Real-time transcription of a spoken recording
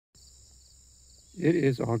It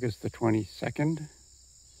is August the 22nd,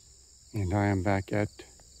 and I am back at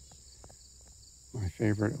my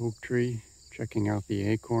favorite oak tree, checking out the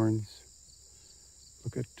acorns.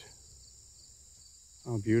 Look at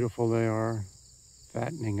how beautiful they are,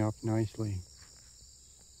 fattening up nicely.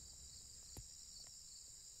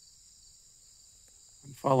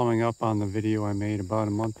 I'm following up on the video I made about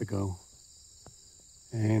a month ago,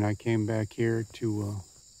 and I came back here to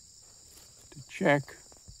check,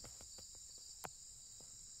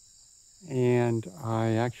 and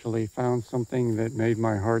I actually found something that made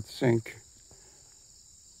my heart sink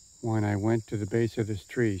when I went to the base of this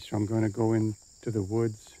tree. So I'm going to go into the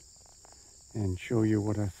woods and show you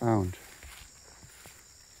what I found.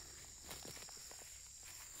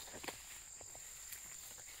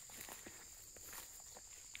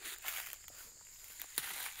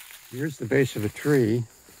 Here's the base of the tree,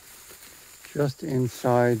 just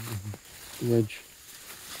inside the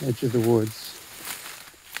edge of the woods.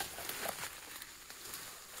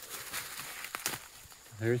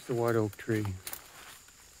 There's the white oak tree.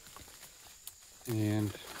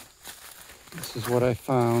 And this is what I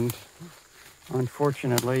found.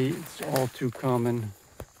 Unfortunately, it's all too common.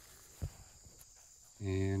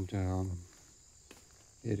 And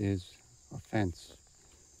it is a fence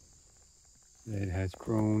that has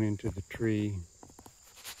grown into the tree,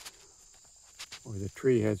 or the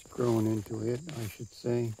tree has grown into it, I should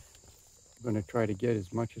say. I'm going to try to get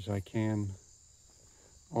as much as I can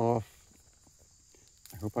off.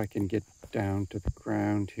 I hope I can get down to the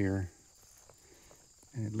ground here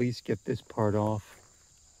and at least get this part off.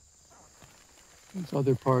 This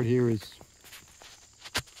other part here is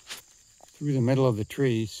through the middle of the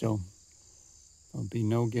tree, so there'll be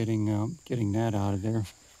no getting that out of there.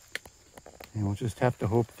 And we'll just have to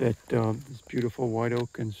hope that this beautiful white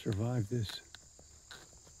oak can survive this.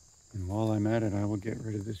 And while I'm at it, I will get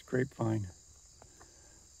rid of this grapevine.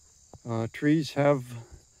 Trees have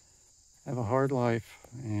a hard life,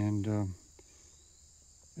 and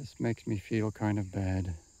this makes me feel kind of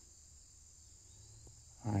bad.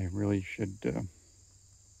 I really should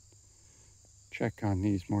check on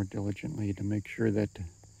these more diligently to make sure that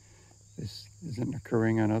this isn't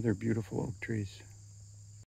occurring on other beautiful oak trees.